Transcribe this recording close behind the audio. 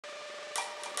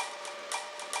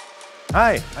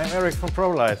Hi, I'm Eric from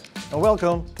Prolyte and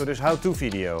welcome to this how-to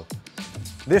video.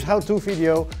 This how-to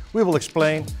video we will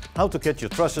explain how to get your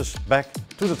trusses back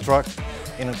to the truck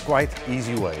in a quite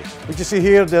easy way. But you see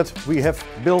here that we have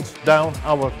built down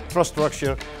our truss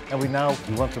structure and we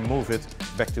want to move it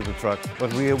back to the truck.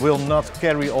 But we will not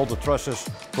carry all the trusses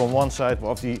from one side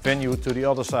of the venue to the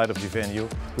other side of the venue.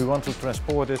 We want to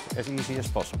transport it as easy as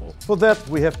possible. For that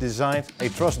we have designed a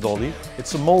truss dolly.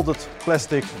 It's a molded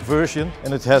plastic version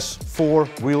and it has 4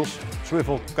 wheels,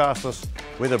 swivel casters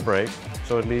with a brake.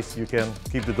 So at least you can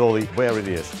keep the dolly where it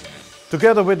is.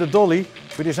 Together with the dolly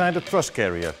we designed a truss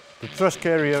carrier. The truss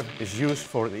carrier is used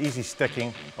for the easy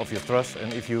stacking of your truss,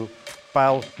 and if you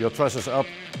pile your trusses up,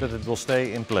 that it will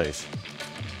stay in place.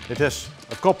 It has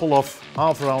a couple of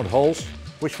half-round holes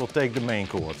which will take the main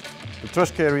cord. The truss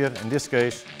carrier in this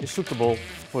case is suitable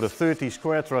for the 30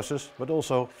 square trusses, but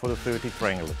also for the 30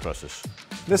 triangular trusses.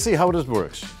 Let's see how this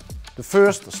works. The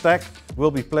first stack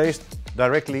will be placed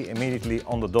directly immediately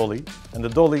on the dolly, and the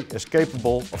dolly is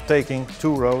capable of taking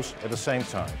 2 rows at the same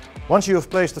time. Once you have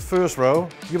placed the first row,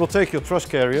 you will take your truss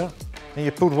carrier and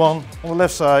you put one on the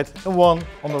left side and one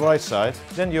on the right side.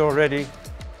 Then you're ready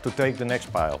to take the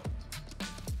next pile.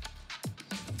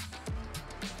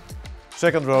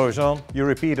 Second row is on, you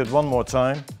repeat it one more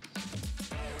time.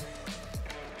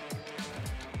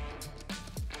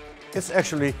 It's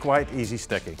actually quite easy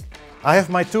stacking. I have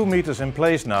my 2 meters in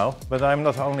place now, but I'm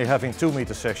not only having 2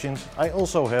 meter sections, I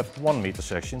also have 1 meter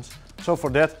sections. So for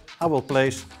that I will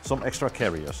place some extra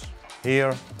carriers,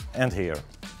 here and here.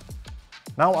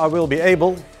 Now I will be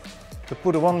able to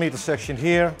put a 1 meter section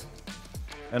here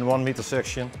and 1 meter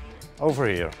section over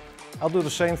here. I'll do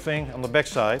the same thing on the back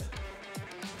side.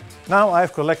 Now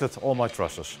I've collected all my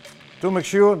trusses. To make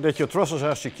sure that your trusses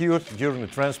are secured during the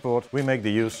transport, we make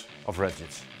the use of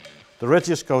ratchets. The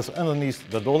ratchet goes underneath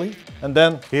the dolly and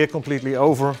then here completely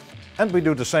over, and we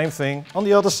do the same thing on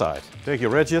the other side. Take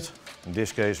your ratchet, in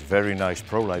this case very nice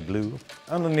Prolyte blue,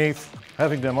 underneath,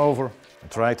 having them over, and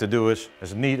try to do it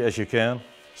as neat as you can.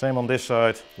 Same on this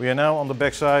side. We are now on the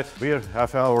back side. We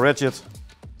have our ratchet.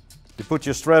 You put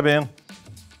your strap in.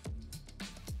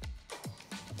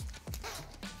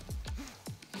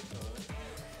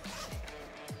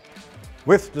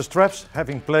 With the straps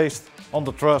having placed on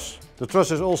the truss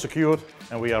is all secured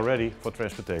and we are ready for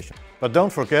transportation. But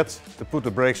don't forget to put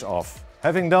the brakes off.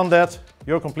 Having done that,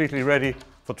 you're completely ready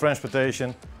for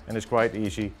transportation and it's quite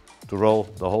easy to roll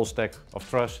the whole stack of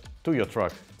truss to your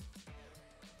truck.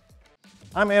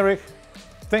 I'm Eric.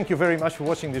 Thank you very much for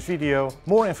watching this video.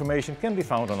 More information can be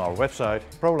found on our website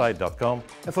prolyte.com,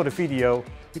 and for the video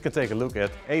you can take a look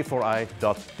at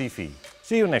a4i.tv.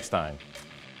 See you next time.